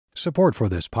Support for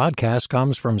this podcast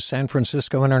comes from San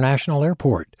Francisco International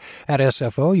Airport. At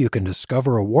SFO, you can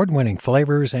discover award-winning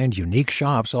flavors and unique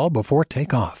shops all before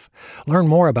takeoff. Learn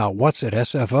more about what's at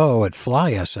SFO at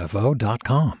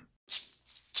flysfo.com.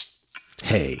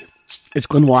 Hey, it's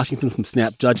Glenn Washington from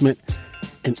Snap Judgment.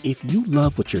 And if you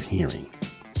love what you're hearing,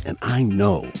 and I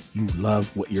know you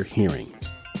love what you're hearing,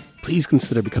 please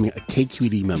consider becoming a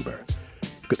KQED member.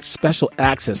 Get special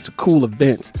access to cool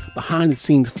events,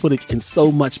 behind-the-scenes footage, and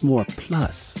so much more.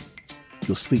 Plus,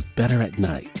 you'll sleep better at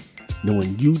night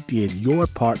knowing you did your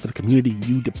part for the community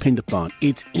you depend upon.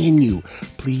 It's in you.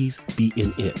 Please be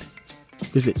in it.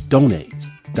 Visit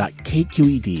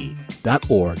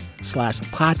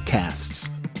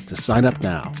donate.kqed.org/podcasts to sign up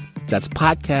now. That's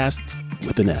podcast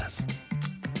with an S.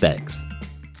 Thanks.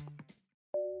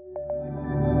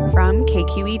 From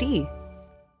KQED.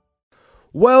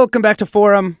 Welcome back to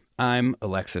Forum. I'm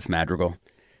Alexis Madrigal.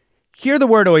 Hear the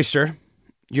word oyster.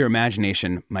 Your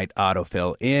imagination might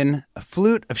autofill in a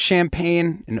flute of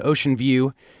champagne, an ocean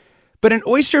view. But an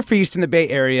oyster feast in the Bay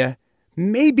Area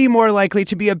may be more likely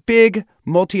to be a big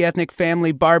multi-ethnic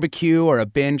family barbecue or a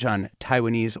binge on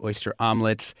Taiwanese oyster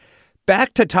omelets.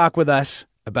 Back to talk with us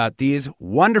about these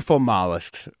wonderful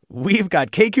mollusks, we've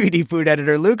got KQED food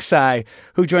editor Luke Tsai,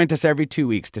 who joins us every 2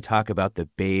 weeks to talk about the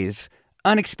Bay's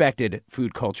unexpected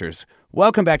food cultures.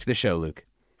 Welcome back to the show, Luke.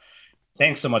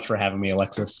 Thanks so much for having me,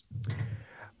 Alexis.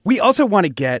 We also want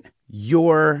to get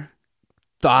your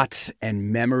thoughts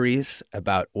and memories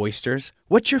about oysters.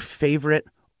 What's your favorite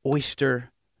oyster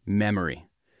memory?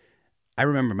 I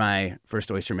remember my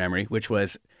first oyster memory, which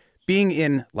was being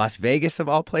in Las Vegas, of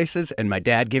all places, and my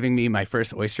dad giving me my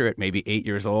first oyster at maybe 8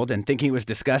 years old and thinking it was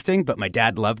disgusting, but my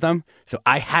dad loved them. So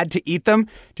I had to eat them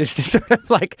just to sort of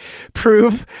like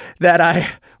prove that I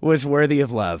was worthy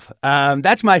of love.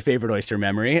 That's my favorite oyster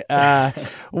memory.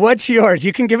 What's yours?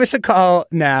 You can give us a call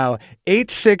now,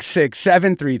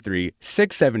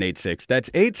 866-733-6786.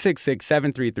 That's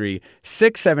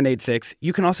 866-733-6786.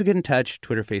 You can also get in touch,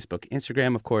 Twitter, Facebook,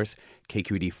 Instagram, of course,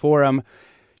 KQED Forum.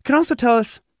 You can also tell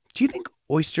us, do you think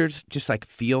oysters just like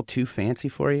feel too fancy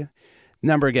for you?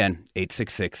 Number again,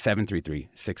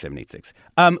 866-733-6786.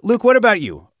 Luke, what about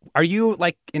you? Are you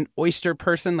like an oyster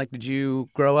person? Like, did you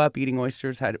grow up eating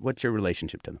oysters? What's your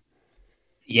relationship to them?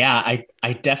 Yeah,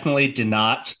 I definitely did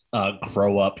not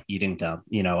grow up eating them.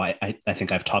 You know, I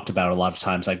think I've talked about it a lot of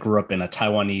times. I grew up in a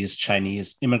Taiwanese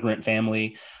Chinese immigrant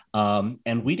family.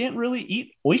 And we didn't really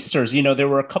eat oysters. You know, there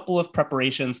were a couple of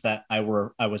preparations that I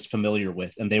was familiar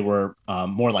with, and they were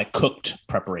more like cooked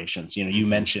preparations. You know, you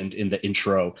mentioned in the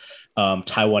intro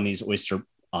Taiwanese oyster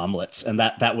omelets, and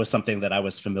that was something that I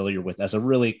was familiar with as a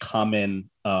really common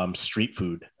street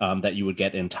food that you would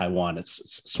get in Taiwan.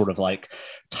 It's sort of like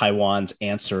Taiwan's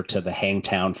answer to the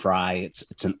Hangtown fry.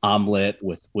 It's an omelet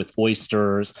with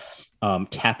oysters.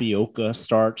 Tapioca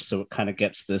starch, so it kind of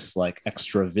gets this like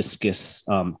extra viscous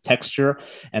texture,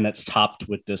 and it's topped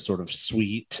with this sort of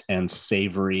sweet and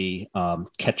savory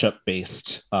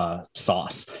ketchup-based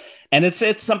sauce. And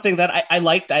it's something that I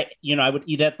liked. I would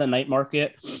eat at the night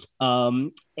market,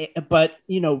 but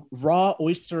raw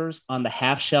oysters on the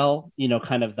half shell,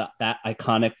 kind of that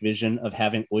iconic vision of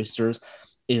having oysters,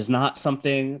 is not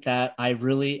something that I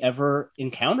really ever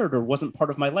encountered or wasn't part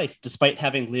of my life, despite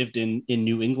having lived in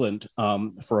New England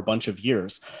for a bunch of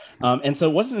years. And so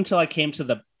it wasn't until I came to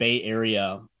the Bay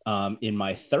Area in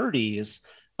my 30s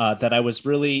that I was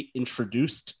really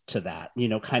introduced to that,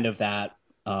 kind of that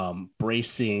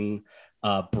bracing,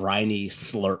 briny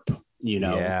slurp.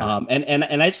 Yeah.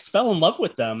 And I just fell in love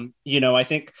with them. I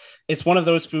think it's one of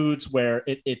those foods where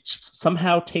it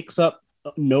somehow takes up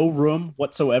no room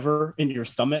whatsoever in your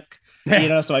stomach,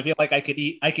 so I feel like I could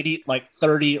eat like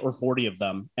 30 or 40 of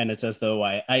them, and it's as though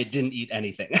I didn't eat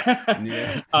anything.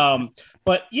 Yeah.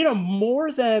 But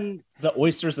more than the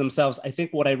oysters themselves, I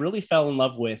think what I really fell in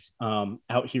love with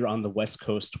out here on the West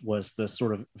Coast was the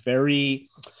sort of very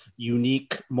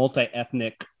unique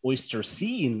multi-ethnic oyster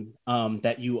scene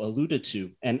that you alluded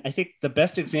to. And I think the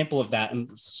best example of that,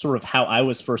 and sort of how I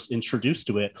was first introduced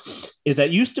to it, is that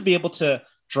you used to be able to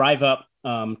drive up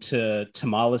to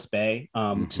Tomales Bay,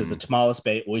 to the Tomales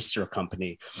Bay Oyster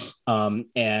Company.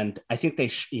 And I think they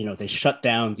shut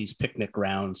down these picnic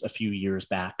grounds a few years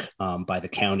back by the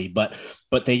county, but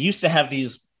they used to have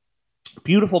these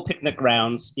beautiful picnic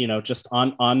grounds, just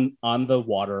on the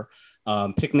water,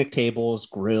 picnic tables,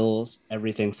 grills,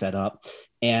 everything set up.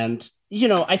 And,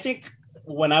 I think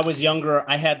when I was younger,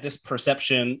 I had this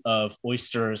perception of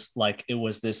oysters like it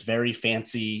was this very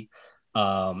fancy,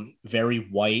 very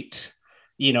white,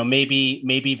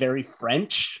 maybe very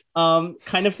French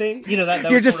kind of thing.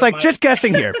 That you're just like, just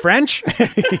guessing here, French.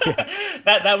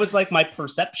 that was like my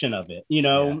perception of it,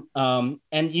 and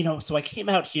so I came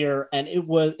out here, and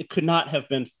it could not have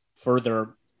been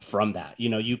further from that.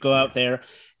 You go out there,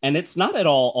 and it's not at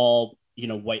all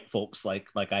white folks like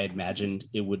I imagined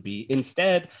it would be.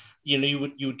 Instead, you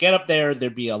would get up there,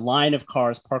 there'd be a line of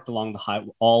cars parked along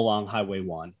all along Highway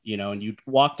 1, and you'd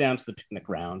walk down to the picnic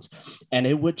grounds, and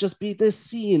it would just be this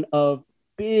scene of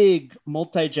big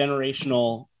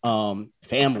multi-generational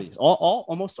families,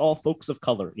 almost all folks of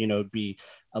color. It'd be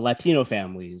Latino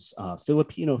families,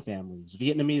 Filipino families,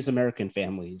 Vietnamese American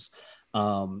families.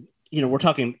 We're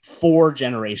talking 4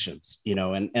 generations,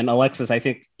 and Alexis, I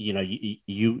think,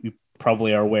 you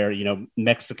probably are aware,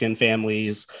 Mexican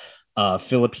families,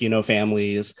 Filipino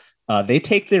families, they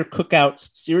take their cookouts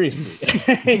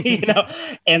seriously,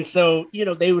 and so,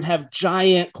 they would have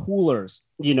giant coolers,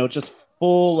 just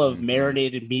full of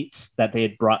marinated meats that they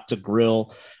had brought to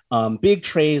grill, big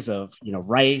trays of,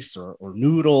 rice or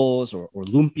noodles or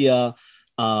lumpia,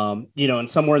 and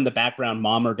somewhere in the background,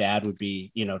 mom or dad would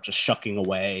be, just shucking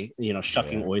away,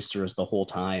 shucking oysters the whole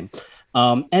time.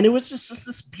 And it was just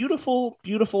this beautiful,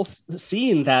 beautiful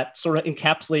scene that sort of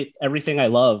encapsulate everything I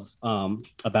love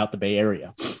about the Bay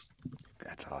Area.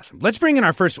 That's awesome. Let's bring in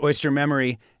our first oyster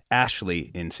memory, Ashley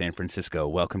in San Francisco.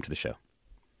 Welcome to the show.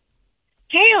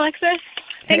 Hey, Alexis.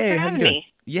 Thanks Hey, for how you having doing? me.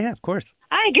 Yeah, of course.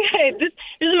 Hi, good. This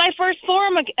is my first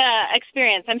forum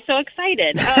experience. I'm so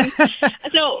excited.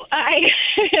 So I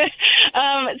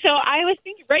was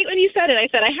thinking right when you said it, I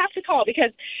said I have to call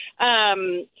because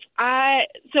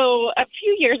so a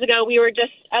few years ago we were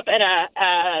just up at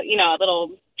a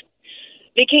little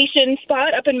vacation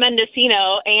spot up in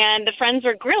Mendocino, and the friends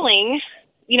were grilling.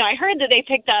 I heard that they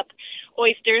picked up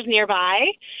oysters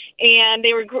nearby, and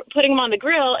they were putting them on the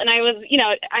grill. And I was,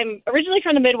 I'm originally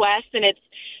from the Midwest, and it's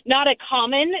not a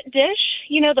common dish.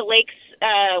 The lakes,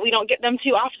 we don't get them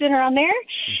too often around there.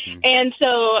 Mm-hmm. And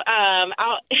so,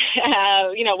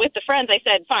 with the friends, I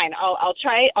said, fine, I'll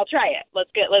try it.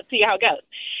 Let's see how it goes.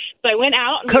 So I went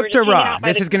out. And cooked or raw?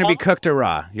 This is going to be cooked or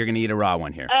raw. You're going to eat a raw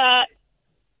one here.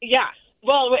 Yeah.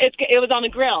 Well, it was on the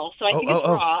grill, so I think it's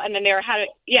raw. And then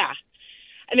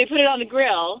and they put it on the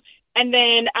grill. And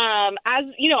then, as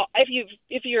you know, if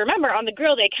you remember, on the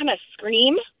grill they kind of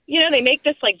scream. They make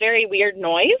this like very weird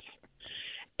noise.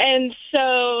 And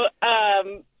so,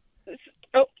 can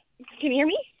you hear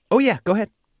me? Oh yeah, go ahead.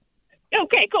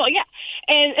 Okay, cool, yeah.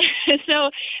 And so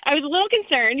I was a little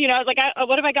concerned. I was like,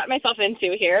 what have I gotten myself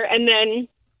into here? And then,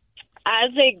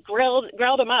 as they grilled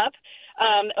them up,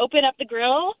 opened up the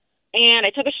grill, and I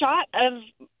took a shot of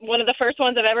one of the first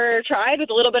ones I've ever tried with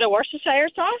a little bit of Worcestershire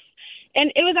sauce. And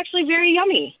it was actually very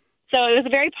yummy. So it was a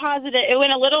very positive. It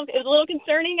was a little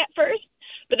concerning at first,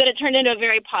 but then it turned into a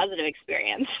very positive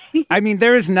experience. I mean,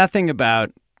 there is nothing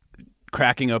about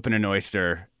cracking open an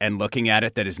oyster and looking at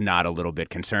it that is not a little bit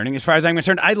concerning. As far as I'm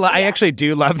concerned, I actually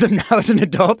do love them now as an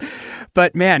adult.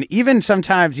 But man, even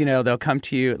sometimes, they'll come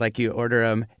to you, like you order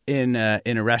them in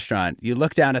a restaurant. You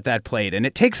look down at that plate, and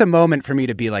it takes a moment for me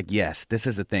to be like, yes, this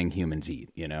is a thing humans eat,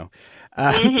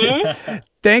 Mm-hmm.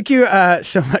 Thank you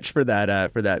so much for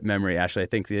that memory, Ashley. I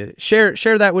think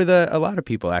share that with a lot of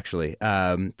people, actually.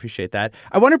 Appreciate that.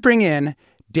 I want to bring in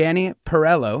Danny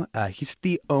Perello. He's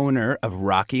the owner of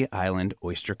Rocky Island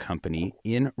Oyster Company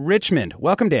in Richmond.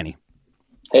 Welcome, Danny.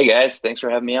 Hey, guys. Thanks for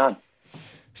having me on.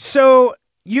 So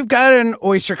you've got an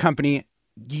oyster company.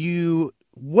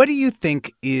 What do you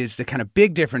think is the kind of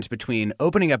big difference between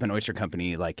opening up an oyster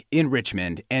company like in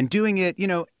Richmond and doing it,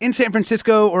 in San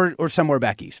Francisco or somewhere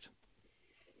back east?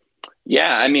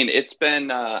 Yeah, I mean, it's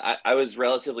been, I was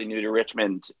relatively new to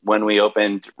Richmond when we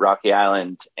opened Rocky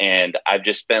Island, and I've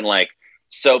just been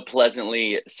so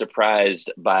pleasantly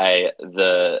surprised by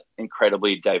the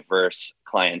incredibly diverse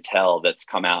clientele that's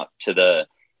come out to the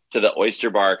oyster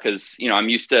bar. Cause I'm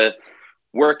used to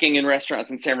working in restaurants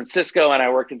in San Francisco, and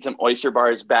I worked in some oyster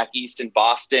bars back east in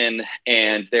Boston,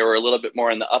 and they were a little bit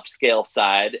more on the upscale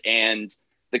side. And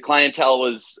the clientele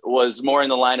was more in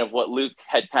the line of what Luke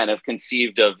had kind of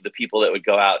conceived of the people that would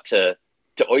go out to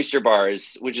oyster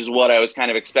bars, which is what I was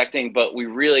kind of expecting. But we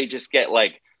really just get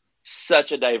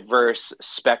such a diverse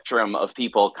spectrum of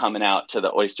people coming out to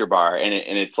the oyster bar. And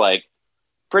it's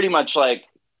pretty much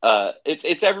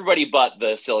it's everybody but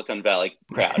the Silicon Valley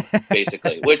crowd,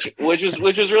 basically, which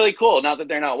was really cool. Not that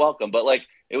they're not welcome, but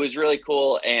it was really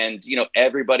cool. And,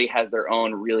 everybody has their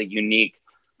own really unique,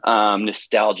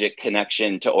 nostalgic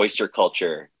connection to oyster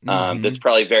culture. That's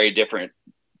probably very different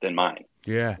than mine.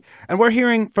 Yeah. And we're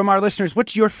hearing from our listeners,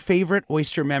 what's your favorite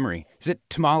oyster memory? Is it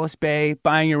Tamales Bay,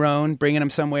 buying your own, bringing them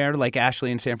somewhere like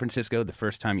Ashley in San Francisco the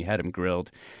first time you had them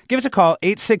grilled? Give us a call,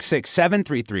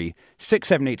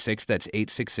 866-733-6786. That's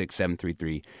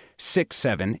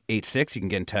 866-733-6786. You can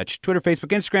get in touch. Twitter, Facebook,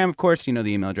 Instagram, of course. You know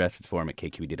the email address. It's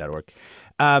forum@kqed.org.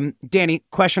 Danny,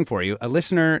 question for you. A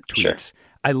listener tweets, Sure.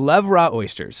 I love raw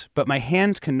oysters, but my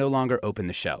hands can no longer open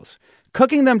the shells.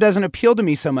 Cooking them doesn't appeal to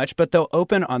me so much, but they'll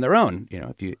open on their own,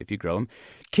 if you grill them.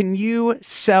 Can you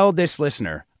sell this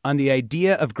listener on the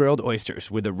idea of grilled oysters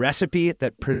with a recipe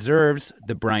that preserves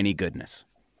the briny goodness?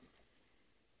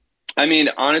 I mean,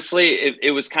 honestly,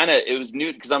 it was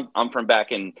new because I'm from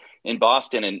back in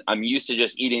Boston, and I'm used to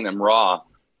just eating them raw.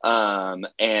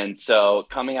 And so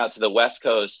coming out to the West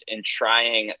Coast and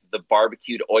trying the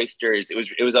barbecued oysters, it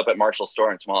was up at Marshall's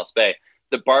store in Tamales Bay.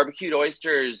 The barbecued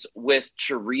oysters with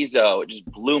chorizo just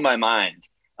blew my mind.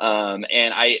 And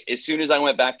as soon as I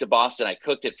went back to Boston, I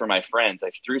cooked it for my friends.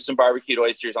 I threw some barbecued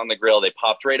oysters on the grill. They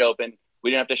popped right open.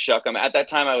 We didn't have to shuck them. At that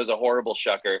time, I was a horrible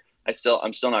shucker.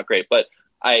 I'm still not great, but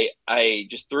I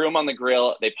just threw them on the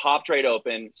grill. They popped right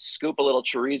open, scoop a little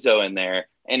chorizo in there,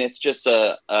 and it's just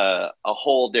a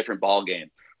whole different ball game.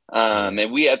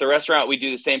 And we at the restaurant, we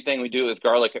do the same thing. We do it with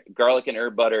garlic and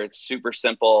herb butter. It's super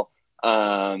simple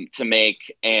to make,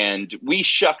 and we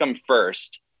shuck them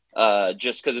first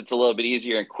just because it's a little bit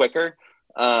easier and quicker.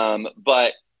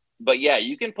 But yeah,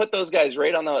 you can put those guys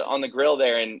right on the grill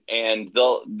there, and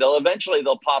they'll eventually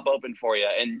pop open for you.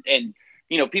 And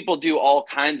people do all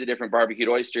kinds of different barbecued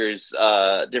oysters,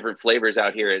 different flavors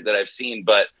out here that I've seen,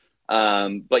 but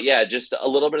yeah, just a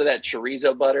little bit of that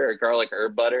chorizo butter or garlic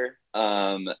herb butter,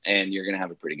 and you're gonna have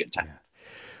a pretty good time. Yeah.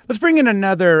 Let's bring in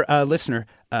another listener,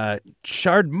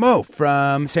 Chard Mo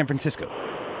from San Francisco.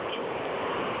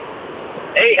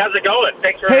 Hey, how's it going?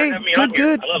 Thanks for having me on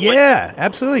here. Good. Yeah,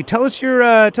 absolutely. Tell us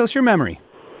your memory.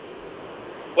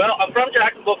 Well, I'm from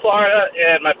Jacksonville, Florida,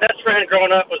 and my best friend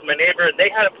growing up was my neighbor, and they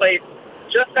had a place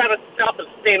just south of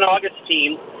St.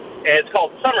 Augustine, and it's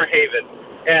called Summer Haven.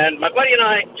 And my buddy and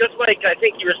I, just like I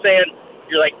think you were saying,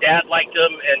 your dad liked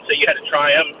them, and so you had to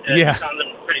try them, and you found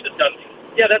them pretty disgusting.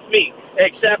 Yeah, that's me.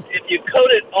 Except if you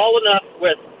coat it all enough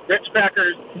with Ritz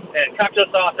crackers and cocktail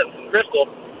sauce and some Crisco,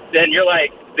 then you're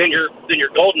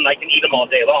golden. I can eat them all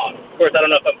day long. Of course, I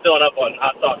don't know if I'm filling up on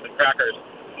hot sauce and crackers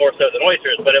more so than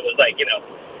oysters, but it was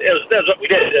that was what we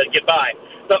did to get by.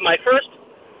 But my first,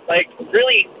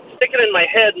 really sticking in my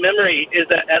head memory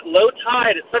is that at low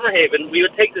tide at Summer Haven, we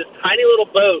would take this tiny little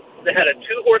boat that had a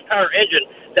 2 horsepower engine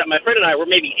that my friend and I were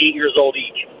maybe 8 years old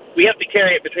each. We have to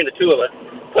carry it between the two of us,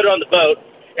 put it on the boat,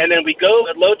 and then we go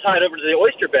at low tide over to the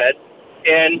oyster bed,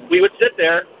 and we would sit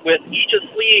there with each a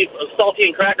sleeve of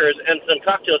saltine crackers and some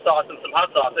cocktail sauce and some hot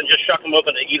sauce and just shuck them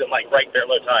open and eat them right there at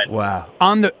low tide. Wow.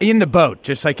 In the boat,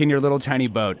 just like in your little tiny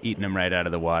boat, eating them right out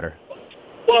of the water.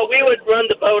 Well, we would run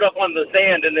the boat up on the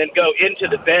sand and then go into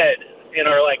the bed in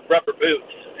our rubber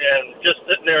boots and just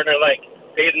sitting there in our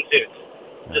bathing suits.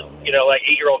 Just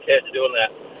 8-year-old kids doing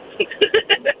that.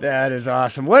 That is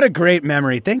awesome. What a great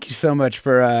memory. Thank you so much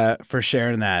for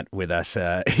sharing that with us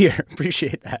here.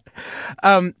 Appreciate that.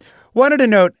 Wanted to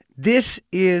note, this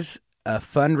is a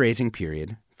fundraising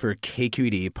period for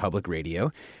KQED Public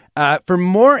Radio. For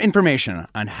more information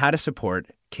on how to support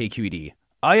KQED,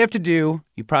 all you have to do,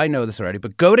 you probably know this already,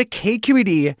 but go to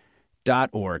kqed.org.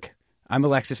 I'm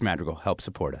Alexis Madrigal. Help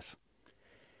support us.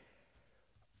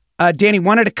 Danny,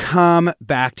 wanted to come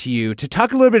back to you to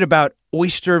talk a little bit about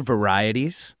oyster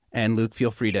varieties. And Luke,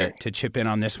 feel free to chip in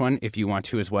on this one if you want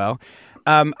to as well.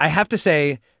 I have to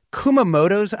say,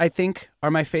 Kumamoto's, I think,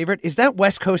 are my favorite. Is that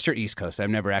West Coast or East Coast?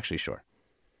 I'm never actually sure.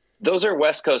 Those are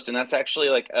West Coast, and that's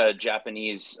actually a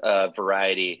Japanese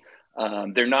variety.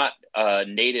 They're not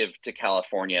native to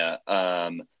California,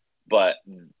 but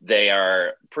they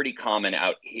are pretty common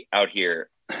out here.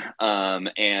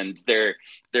 And they're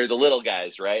the little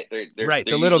guys, right? They're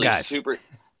the little guys.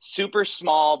 Super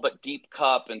small, but deep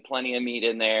cup and plenty of meat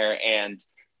in there. And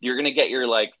you're going to get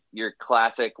your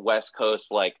classic West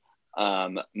Coast,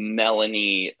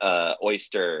 melony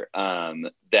oyster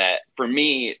that for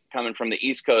me, coming from the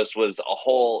East Coast, was a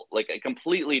whole, a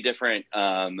completely different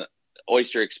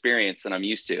oyster experience than I'm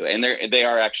used to. And they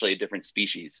are actually a different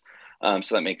species. So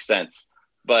that makes sense.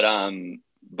 But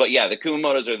yeah, the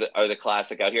Kumamotos are the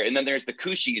classic out here. And then there's the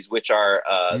Kushis, which are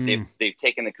they've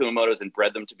taken the Kumamotos and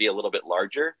bred them to be a little bit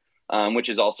larger, which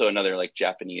is also another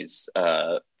Japanese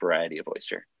variety of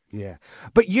oyster. Yeah.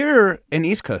 But you're an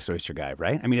East Coast oyster guy,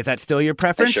 right? I mean, is that still your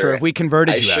preference, or have we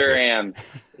converted you? I sure am.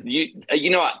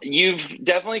 You've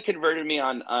definitely converted me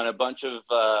on a bunch of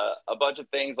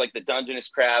things like the Dungeness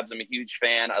crabs. I'm a huge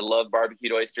fan. I love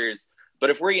barbecued oysters. But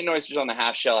if we're eating oysters on the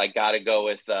half shell, I got to go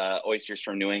with oysters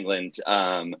from New England.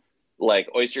 Like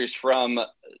oysters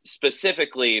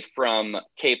specifically from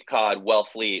Cape Cod,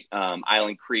 Wellfleet,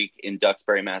 Island Creek in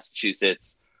Duxbury,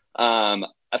 Massachusetts.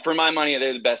 For my money,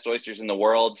 they're the best oysters in the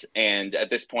world. And at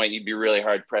this point, you'd be really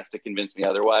hard pressed to convince me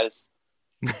otherwise.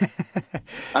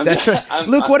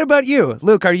 Luke, what about you?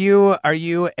 Luke, are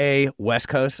you a West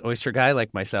Coast oyster guy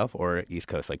like myself or East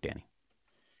Coast like Danny?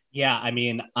 Yeah, I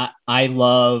mean, I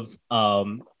love, I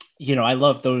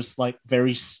love those like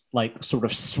very like sort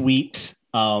of sweet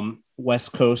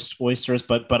West Coast oysters,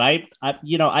 but I'm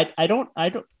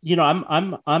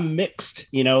mixed.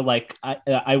 Like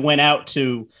I went out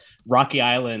to Rocky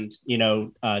Island,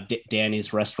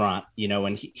 Danny's restaurant,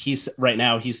 and he's right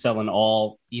now he's selling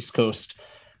all East Coast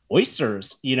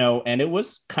oysters, and it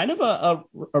was kind of a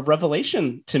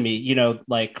revelation to me,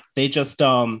 like they just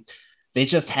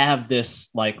have this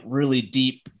like really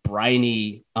deep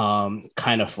briny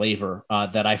kind of flavor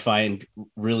that I find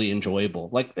really enjoyable.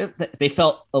 Like they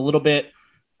felt a little bit,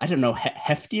 I don't know,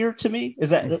 heftier to me. Does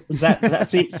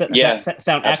that yeah,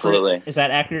 sound absolutely accurate? Is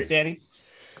that accurate, Danny?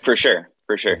 For sure.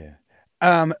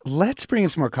 Yeah. Let's bring in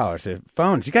some more callers to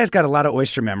phones. You guys got a lot of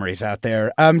oyster memories out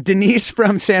there. Denise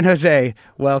from San Jose,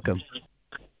 welcome.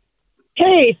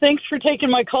 Hey, thanks for taking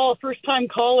my call. First time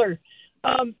caller.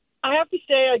 I have to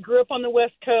say I grew up on the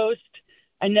West Coast.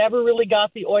 I never really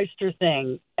got the oyster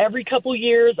thing. Every couple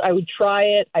years I would try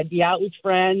it. I'd be out with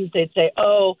friends. They'd say,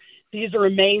 oh, these are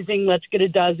amazing. Let's get a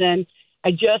dozen.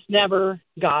 I just never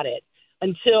got it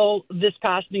until this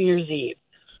past New Year's Eve.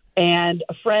 And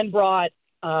a friend brought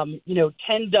 10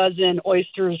 dozen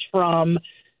oysters from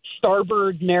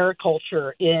Starboard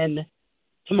Mariculture in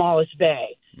Tomales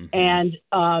Bay, and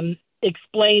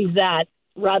explained that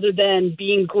rather than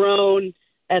being grown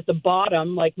at the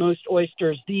bottom like most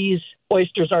oysters, these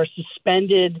oysters are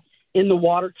suspended in the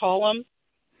water column,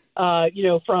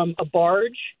 from a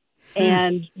barge,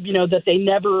 and that they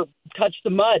never touch the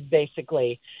mud,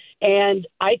 basically. And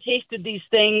I tasted these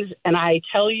things, and I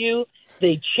tell you,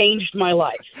 they changed my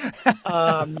life.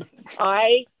 And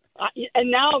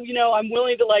now, I'm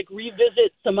willing to like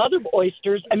revisit some other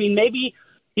oysters. I mean, maybe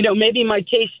my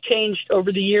taste changed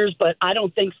over the years, but I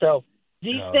don't think so.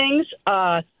 These things,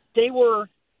 they were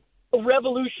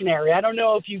revolutionary. I don't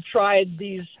know if you've tried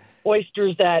these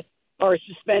oysters that are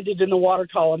suspended in the water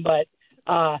column, but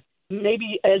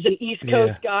maybe as an East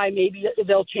Coast guy, maybe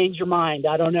they'll change your mind.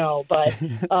 I don't know, but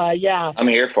yeah. I'm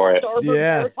here for it. Starboard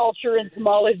Agriculture in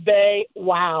Tomales Bay.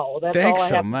 Wow. That's Thanks all I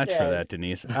so have much to say. for that,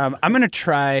 Denise. I'm going to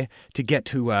try to get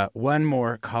to one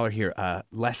more caller here.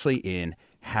 Leslie in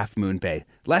Half Moon Bay.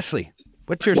 Leslie,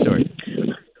 what's your story?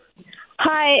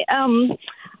 Hi.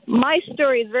 My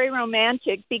story is very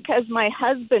romantic because my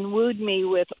husband wooed me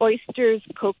with oysters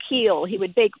coquille. He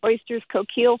would bake oysters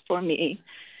coquille for me.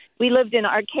 We lived in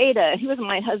Arcata. He wasn't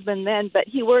my husband then, but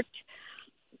he worked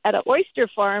at an oyster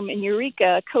farm in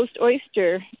Eureka, Coast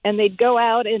Oyster, and they'd go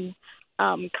out and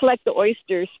collect the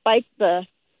oysters, spike the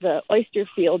oyster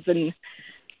fields, and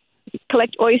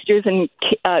collect oysters and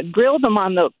grill them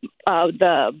on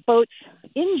the boat's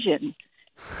engine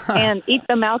and eat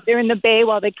them out there in the bay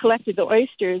while they collected the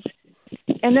oysters.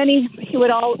 And then he would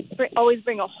always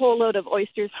bring a whole load of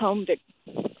oysters home to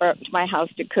my house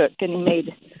to cook, and he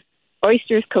made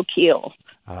oysters coquille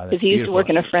because he used to work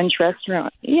in a French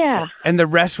restaurant. Yeah. And the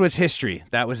rest was history.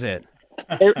 That was it.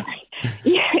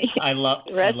 I love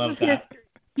that.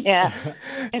 Yeah.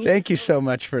 Thank you so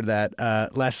much for that,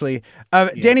 Leslie.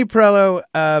 Danny Perello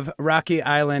of Rocky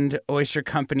Island Oyster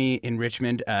Company in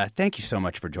Richmond. Thank you so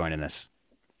much for joining us.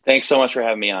 Thanks so much for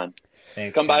having me on.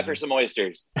 Thanks, Come by for some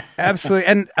oysters. Absolutely.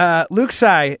 And Luke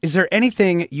Tsai, is there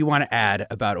anything you want to add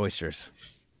about oysters?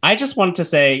 I just wanted to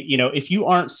say, if you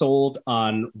aren't sold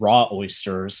on raw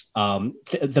oysters,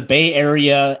 the Bay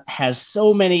Area has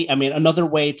so many. I mean, another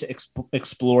way to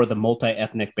explore the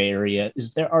multi-ethnic Bay Area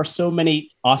is there are so many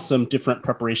awesome different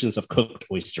preparations of cooked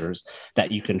oysters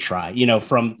that you can try.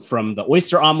 From the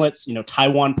oyster omelets,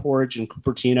 Taiwan porridge in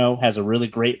Cupertino has a really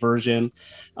great version.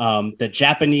 The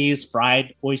Japanese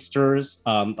fried oysters,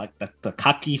 like the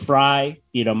kaki fry.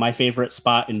 My favorite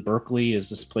spot in Berkeley is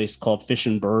this place called Fish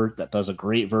and Bird that does a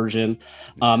great version.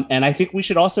 And I think we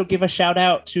should also give a shout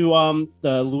out to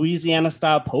the Louisiana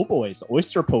style po' boys,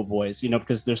 oyster po' boys,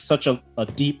 because there's such a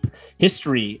deep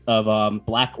history of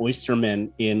Black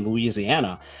oystermen in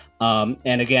Louisiana.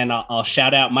 And again, I'll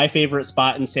shout out my favorite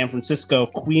spot in San Francisco,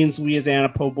 Queens, Louisiana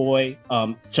po' boy.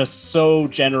 Just so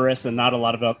generous and not a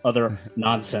lot of other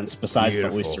nonsense besides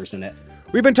the oysters in it.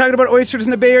 We've been talking about oysters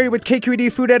in the Bay Area with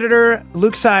KQED food editor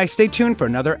Luke Tsai. Stay tuned for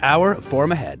another hour of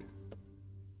Forum Ahead.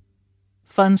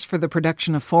 Funds for the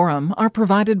production of Forum are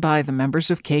provided by the members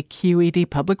of KQED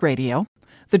Public Radio,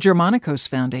 the Germanicos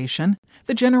Foundation,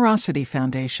 the Generosity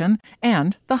Foundation,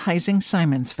 and the Heising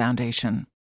Simons Foundation.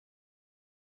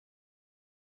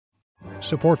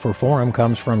 Support for Forum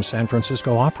comes from San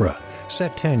Francisco Opera.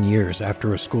 Set 10 years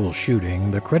after a school shooting,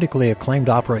 the critically acclaimed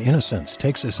opera Innocence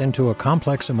takes us into a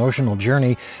complex emotional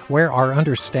journey where our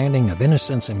understanding of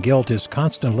innocence and guilt is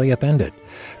constantly upended.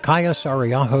 Kaya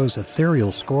Sariaho's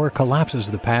ethereal score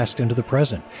collapses the past into the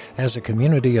present as a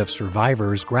community of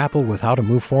survivors grapple with how to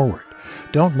move forward.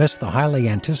 Don't miss the highly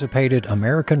anticipated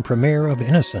American premiere of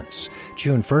Innocence,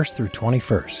 June 1st through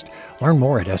 21st. Learn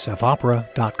more at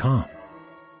sfopera.com.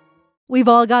 We've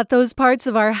all got those parts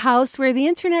of our house where the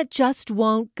internet just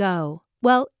won't go.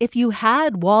 Well, if you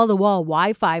had wall-to-wall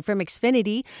Wi-Fi from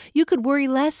Xfinity, you could worry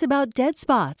less about dead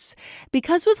spots.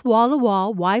 Because with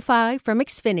wall-to-wall Wi-Fi from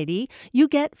Xfinity, you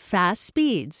get fast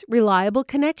speeds, reliable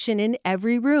connection in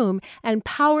every room, and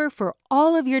power for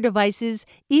all of your devices,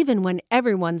 even when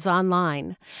everyone's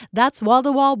online. That's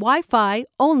wall-to-wall Wi-Fi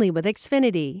only with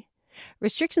Xfinity.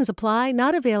 Restrictions apply,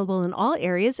 not available in all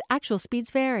areas. Actual speeds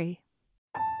vary.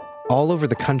 All over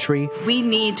the country, we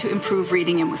need to improve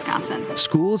reading in Wisconsin.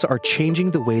 Schools are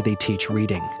changing the way they teach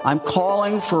reading. I'm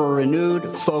calling for a renewed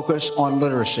focus on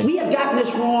literacy. We have gotten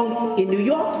this wrong in New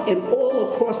York and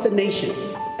all across the nation.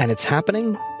 And it's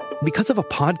happening because of a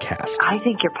podcast. I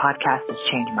think your podcast has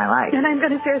changed my life. And I'm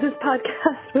going to share this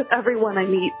podcast with everyone I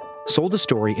meet. Sold a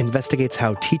Story investigates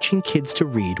how teaching kids to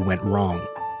read went wrong.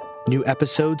 New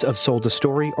episodes of Sold a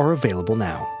Story are available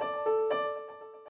now.